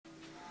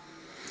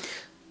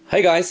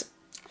Hey guys,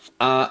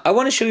 I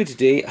want to show you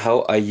today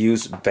how I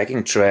use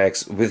backing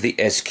tracks with the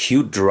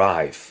SQ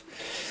drive.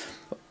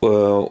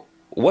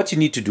 What you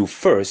need to do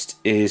first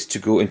is to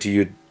go into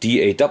your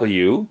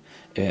DAW.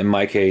 In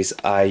my case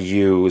I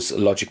use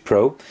Logic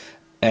Pro,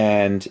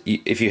 and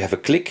if you have a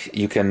click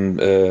you can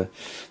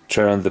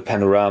turn the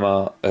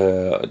panorama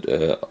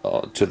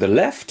to the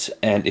left,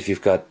 and if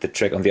you've got the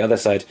track on the other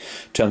side,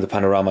 turn the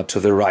panorama to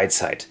the right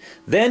side.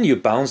 Then you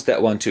bounce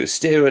that one to a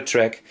stereo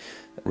track.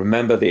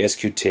 Remember, the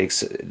SQ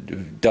takes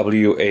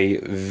WAV,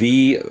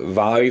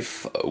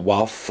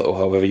 or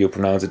however you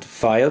pronounce it,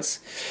 files,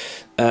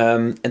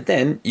 and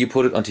then you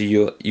put it onto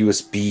your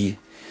USB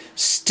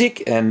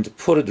stick and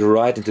put it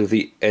right into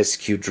the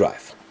SQ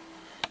drive.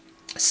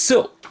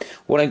 So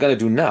what I'm gonna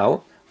do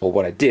now, or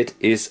what I did,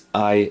 is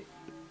I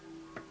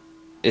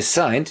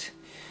assigned,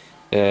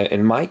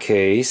 in my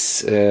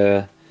case,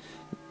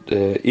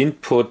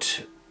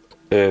 input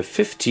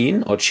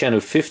 15 or channel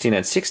 15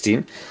 and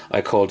 16. I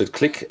called it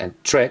click and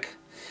track,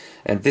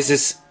 and this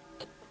is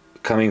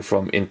coming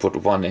from input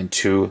 1 and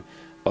 2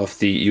 of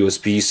the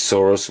USB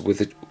source,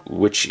 with it,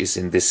 which is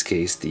in this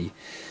case the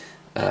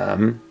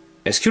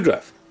SQ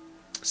drive.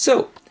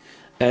 So,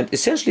 and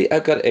essentially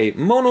I've got a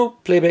mono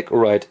playback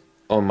right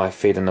on my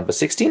fader number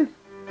 16.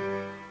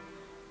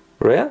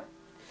 Rare.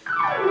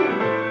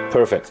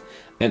 Perfect.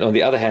 And on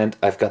the other hand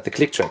I've got the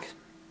click track.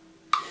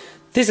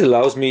 This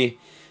allows me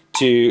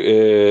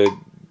to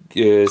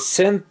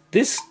send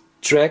this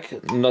track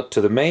not to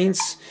the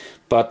mains,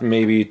 but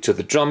maybe to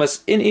the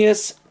drummers in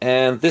ears,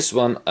 and this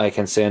one I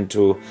can send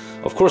to,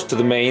 of course, to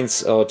the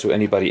mains or to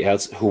anybody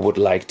else who would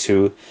like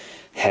to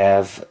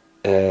have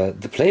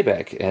the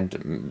playback,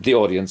 and the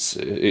audience.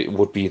 It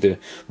would be the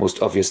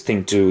most obvious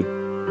thing to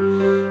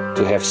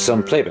have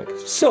some playback.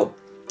 So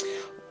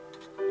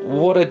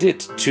what I did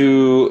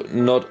to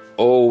not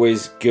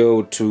always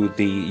go to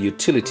the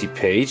utility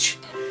page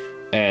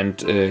and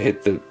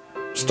hit the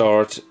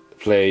start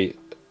play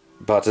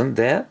button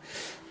there,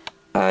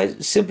 I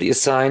simply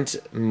assigned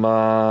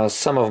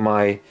some of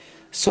my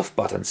soft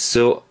buttons.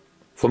 So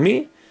for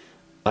me,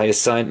 I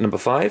assigned number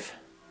 5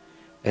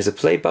 as a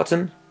play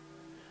button,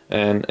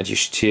 and you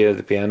should hear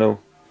the piano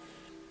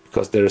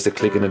because there is a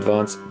click in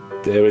advance.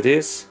 There it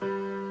is,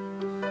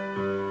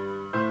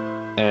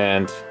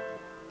 and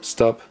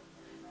stop,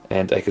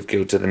 and I could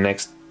go to the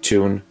next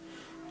tune,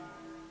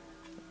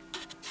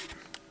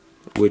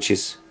 which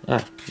is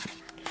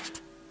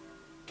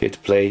hit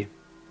play,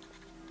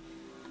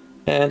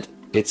 and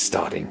it's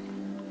starting.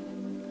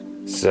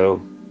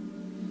 So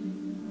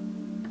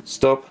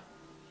stop,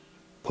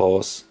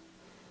 pause,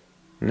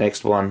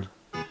 next one,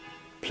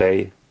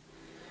 play.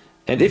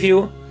 And if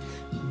you're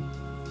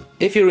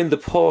in the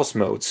pause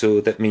mode, so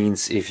that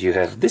means if you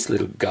have this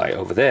little guy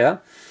over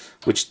there,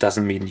 which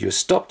doesn't mean you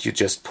stopped, you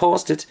just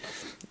paused it.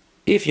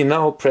 If you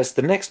now press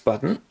the next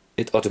button,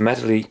 it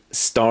automatically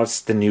starts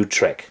the new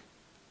track.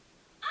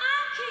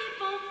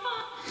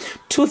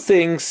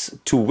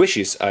 Two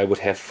wishes I would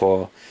have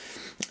for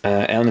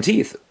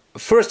allen&heath.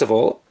 First of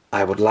all,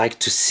 I would like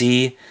to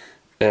see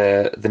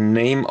the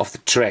name of the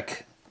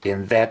track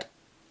in that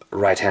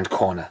right hand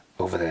corner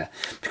over there,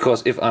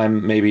 because if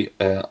I'm maybe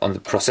on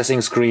the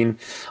processing screen,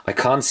 I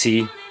can't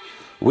see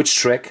which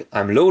track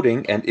I'm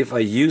loading, and if I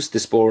use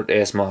this board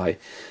as my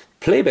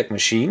playback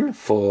machine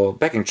for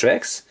backing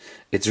tracks,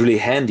 it's really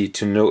handy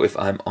to know if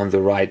I'm on the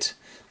right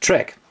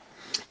track.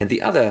 And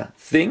the other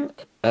thing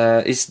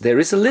is there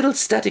is a little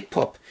static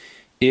pop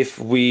if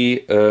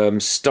we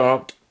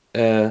start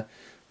the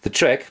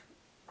track.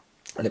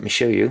 Let me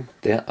show you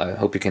there. I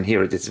hope you can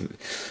hear it.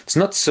 It's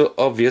not so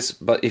obvious,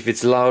 but if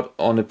it's loud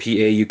on a PA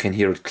you can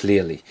hear it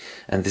clearly,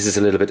 and this is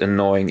a little bit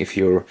annoying if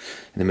you're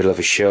in the middle of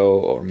a show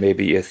or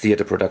maybe a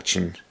theater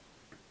production.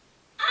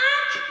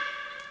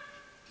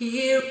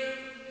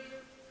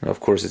 Of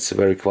course it's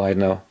very quiet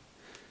now.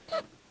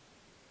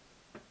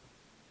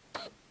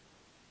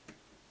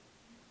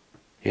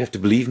 You have to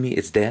believe me,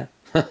 it's there.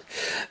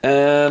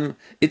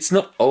 It's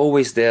not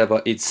always there,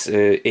 but it's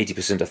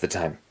 80% of the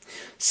time.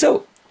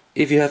 So,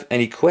 if you have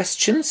any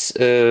questions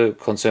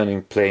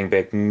concerning playing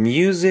back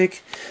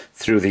music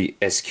through the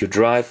SQ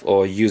drive,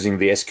 or using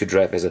the SQ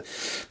drive as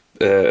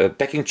a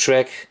backing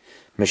track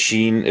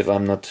machine, if I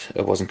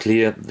wasn't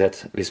clear,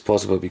 that is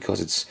possible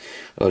because it's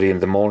early in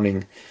the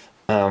morning.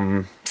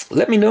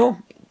 Let me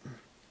know,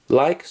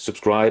 like,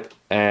 subscribe,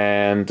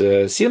 and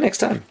see you next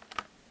time.